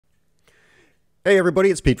Hey everybody,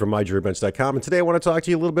 it's Pete from MyJewelryBench.com, and today I want to talk to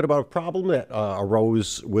you a little bit about a problem that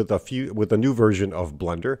arose with a new version of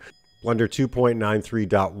Blender. Blender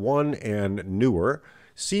 2.93.1 and newer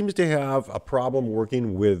seems to have a problem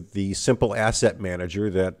working with the Simple Asset Manager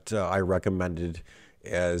that I recommended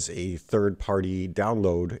as a third-party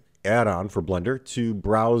download add-on for Blender to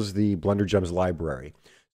browse the BlenderGems library.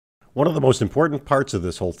 One of the most important parts of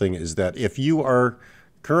this whole thing is that if you are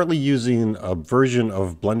currently using a version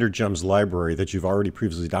of BlenderGems library that you've already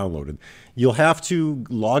previously downloaded, you'll have to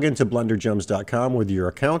log into BlenderGems.com with your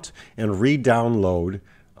account and re-download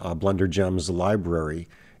BlenderGems library.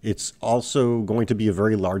 It's also going to be a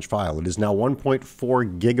very large file. It is now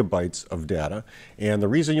 1.4 gigabytes of data, and the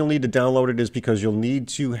reason you'll need to download it is because you'll need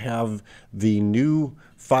to have the new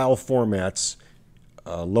file formats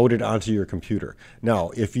loaded onto your computer.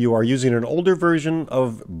 Now, if you are using an older version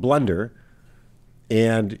of Blender,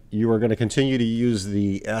 and you are going to continue to use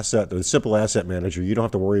the Simple Asset Manager, you don't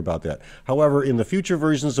have to worry about that. However, in the future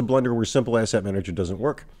versions of Blender where Simple Asset Manager doesn't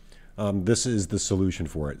work, this is the solution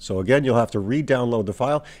for it. So again, you'll have to re-download the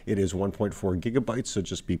file. It is 1.4 gigabytes, so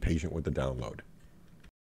just be patient with the download.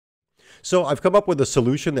 So I've come up with a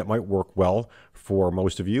solution that might work well for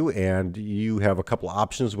most of you, and you have a couple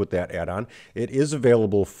options with that add-on. It is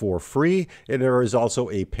available for free, and there is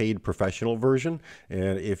also a paid professional version.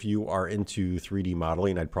 And if you are into 3D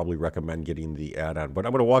modeling, I'd probably recommend getting the add-on. But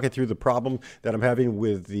I'm going to walk you through the problem that I'm having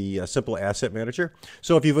with the Simple Asset Manager.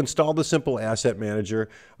 So if you've installed the Simple Asset Manager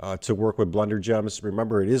to work with BlenderGems,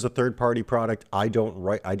 remember it is a third-party product. I didn't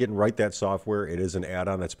write that software. It is an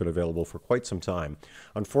add-on that's been available for quite some time.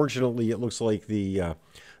 Unfortunately, it looks like the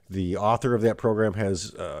author of that program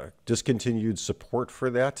has discontinued support for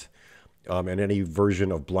that and any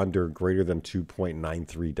version of Blender greater than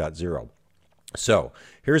 2.93.0. So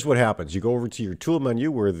here's what happens. You go over to your tool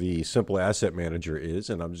menu where the Simple Asset Manager is,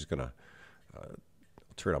 and I'm just going to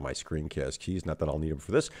turn on my screencast keys. Not that I'll need them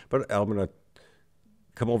for this, but I'm going to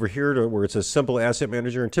come over here to where it says Simple Asset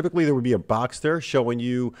Manager, and typically there would be a box there showing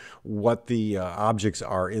you what the objects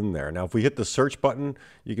are in there. Now if we hit the search button,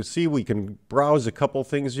 you can see we can browse a couple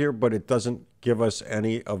things here, but it doesn't give us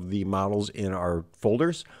any of the models in our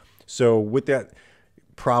folders. So with that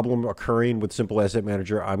problem occurring with Simple Asset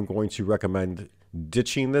Manager, I'm going to recommend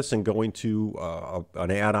ditching this and going to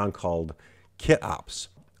an add-on called KitOps.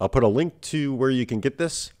 I'll put a link to where you can get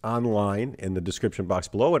this online in the description box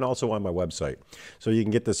below and also on my website. So you can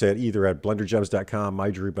get this either at BlenderGems.com,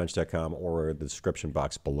 MyJewelryBench.com, or the description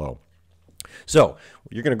box below. So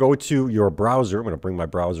you're going to go to your browser. I'm going to bring my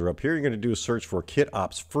browser up here. You're going to do a search for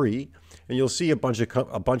KitOps free, and you'll see a bunch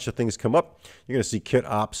of things come up. You're going to see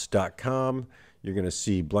KitOps.com. You're going to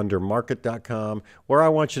see BlenderMarket.com. Where I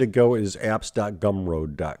want you to go is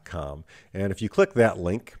apps.gumroad.com. And if you click that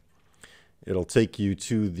link, it'll take you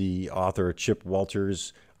to the author, Chip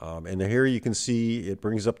Walters. And here you can see it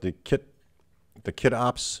brings up the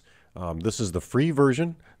KitOps. This is the free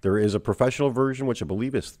version. There is a professional version, which I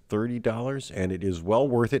believe is $30, and it is well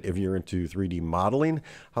worth it if you're into 3D modeling.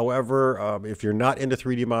 However, if you're not into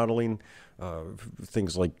 3D modeling,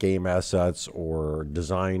 things like game assets or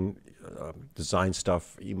design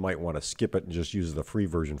stuff, you might want to skip it and just use the free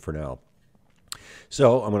version for now.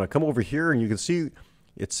 So I'm going to come over here, and you can see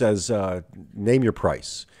it says name your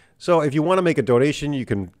price. So if you want to make a donation, you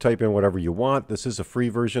can type in whatever you want. This is a free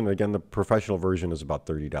version. Again, the professional version is about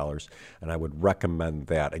 $30, and I would recommend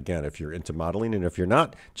that, again, if you're into modeling. And if you're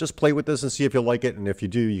not, just play with this and see if you like it. And if you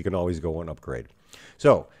do, you can always go and upgrade.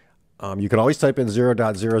 So you can always type in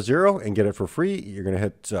 0.00 and get it for free. You're going to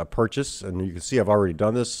hit purchase, and you can see I've already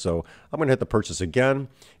done this. So I'm going to hit the purchase again.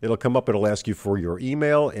 It'll come up. It'll ask you for your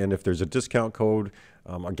email, and if there's a discount code,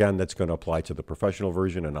 again, that's going to apply to the professional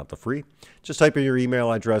version and not the free. Just type in your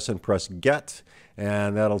email address and press get,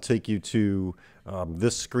 and that'll take you to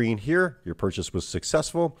this screen here. Your purchase was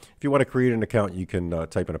successful. If you want to create an account, you can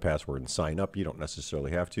type in a password and sign up. You don't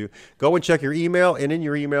necessarily have to. Go and check your email, and in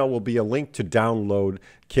your email will be a link to download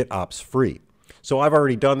KitOps free. So I've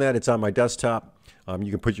already done that. It's on my desktop.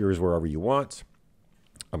 You can put yours wherever you want.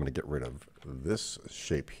 I'm going to get rid of this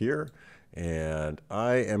shape here, and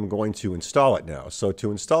I am going to install it now. So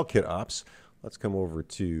to install KitOps, let's come over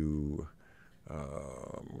to,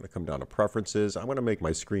 I'm going to come down to Preferences. I'm going to make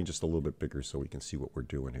my screen just a little bit bigger so we can see what we're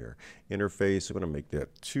doing here. Interface, I'm going to make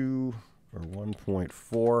that 2 or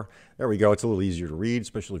 1.4. There we go. It's a little easier to read,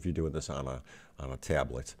 especially if you're doing this on a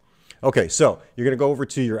tablet. Okay, so you're going to go over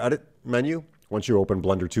to your Edit menu once you open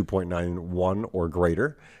Blender 2.91 or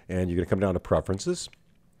greater, and you're going to come down to Preferences.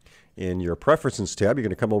 In your Preferences tab, you're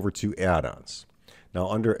going to come over to Add-ons. Now,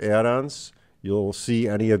 under Add-ons, you'll see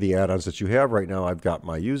any of the add-ons that you have. Right now I've got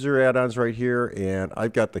my user add-ons right here, and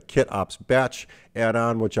I've got the Kit Ops Batch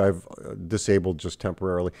add-on, which I've disabled just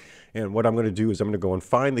temporarily. And what I'm going to do is I'm going to go and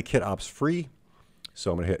find the Kit Ops free.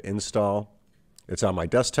 So I'm going to hit install. It's on my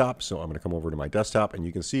desktop, so I'm going to come over to my desktop, and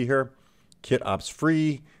you can see here, Kit Ops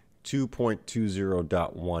free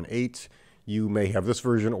 2.20.18. You may have this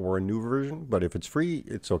version or a new version, but if it's free,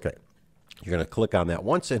 it's okay. You're going to click on that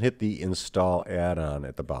once and hit the install add-on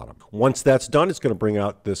at the bottom. Once that's done, it's going to bring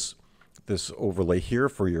out this overlay here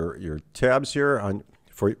for your tabs here.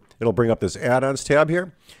 It'll bring up this add-ons tab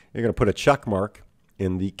here. You're going to put a check mark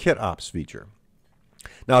in the Kit Ops feature.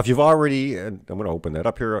 Now, if you've already, and I'm going to open that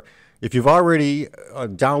up here, if you've already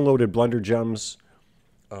downloaded BlenderGems,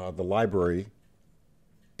 the library,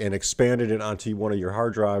 and expanded it onto one of your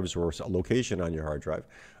hard drives or a location on your hard drive,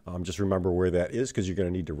 just remember where that is, because you're going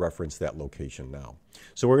to need to reference that location now.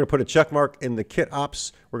 So we're going to put a check mark in the Kit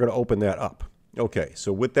Ops. We're going to open that up. Okay,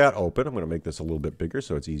 so with that open, I'm going to make this a little bit bigger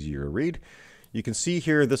so it's easier to read. You can see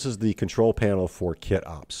here, this is the control panel for Kit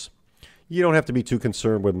Ops. You don't have to be too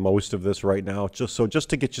concerned with most of this right now. Just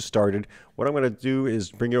to get you started, what I'm going to do is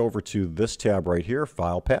bring you over to this tab right here,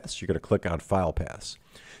 File Paths. You're going to click on File Paths.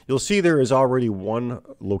 You'll see there is already one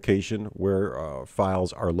location where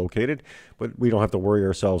files are located, but we don't have to worry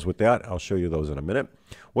ourselves with that. I'll show you those in a minute.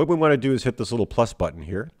 What we want to do is hit this little plus button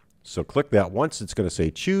here. So click that once. It's going to say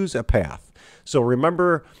choose a path. So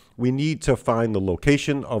remember, we need to find the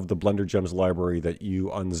location of the BlenderGems library that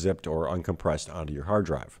you unzipped or uncompressed onto your hard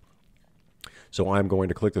drive. So I'm going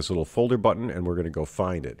to click this little folder button, and we're going to go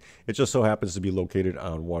find it. It just so happens to be located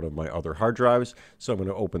on one of my other hard drives. So I'm going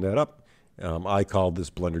to open that up. I called this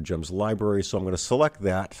BlenderGems library, so I'm going to select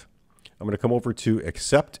that. I'm going to come over to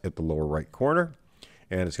Accept at the lower right corner,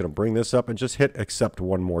 and it's going to bring this up, and just hit Accept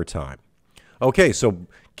one more time. Okay, so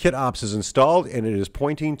Kit Ops is installed, and it is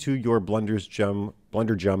pointing to your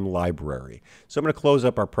BlenderGem library. So I'm going to close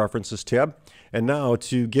up our Preferences tab, and now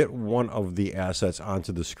to get one of the assets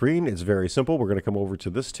onto the screen, it's very simple. We're going to come over to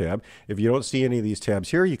this tab. If you don't see any of these tabs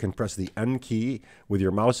here, you can press the N key with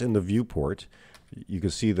your mouse in the viewport. You can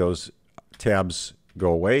see those tabs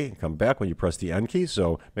go away and come back when you press the N key.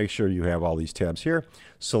 So make sure you have all these tabs here.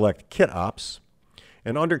 Select Kit Ops,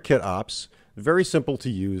 and under Kit Ops, very simple to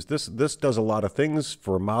use. This does a lot of things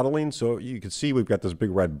for modeling. So you can see we've got this big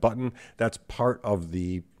red button. That's part of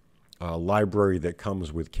the library that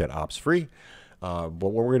comes with Kit Ops free. But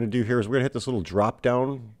what we're going to do here is we're going to hit this little drop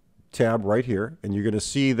down tab right here, and you're going to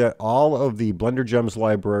see that all of the BlenderGems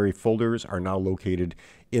library folders are now located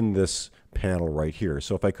in this panel right here.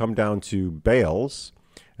 So if I come down to Bales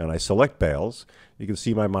and I select Bales, you can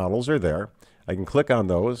see my models are there. I can click on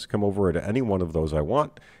those, come over to any one of those I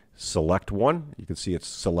want, select one. You can see it's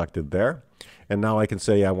selected there. And now I can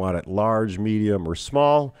say I want it large, medium, or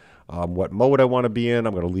small. What mode I want to be in.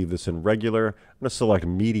 I'm going to leave this in regular. I'm going to select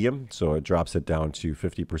medium, so it drops it down to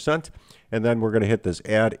 50%. And then we're going to hit this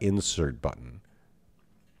Add Insert button.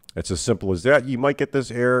 It's as simple as that. You might get this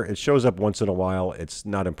error. It shows up once in a while. It's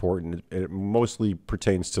not important. It mostly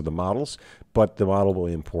pertains to the models, but the model will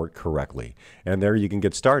import correctly. And there you can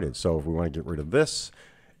get started. So if we want to get rid of this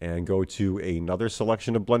and go to another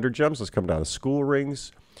selection of BlenderGems, let's come down to School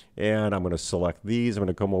Rings. And I'm going to select these. I'm going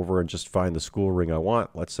to come over and just find the school ring I want.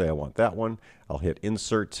 Let's say I want that one. I'll hit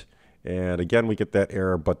Insert. And again, we get that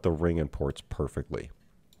error, but the ring imports perfectly.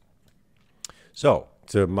 So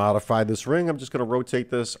to modify this ring, I'm just going to rotate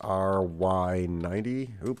this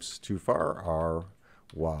RY90. Oops, too far.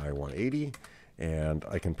 RY180. And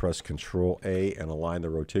I can press Control A and align the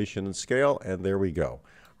rotation and scale. And there we go.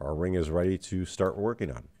 Our ring is ready to start working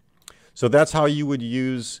on. So that's how you would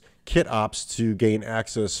use Kit Ops to gain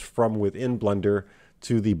access from within Blender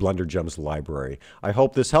to the BlenderGems library. I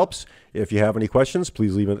hope this helps. If you have any questions,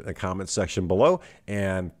 please leave it in the comment section below.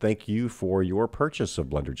 And thank you for your purchase of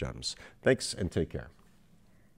BlenderGems. Thanks and take care.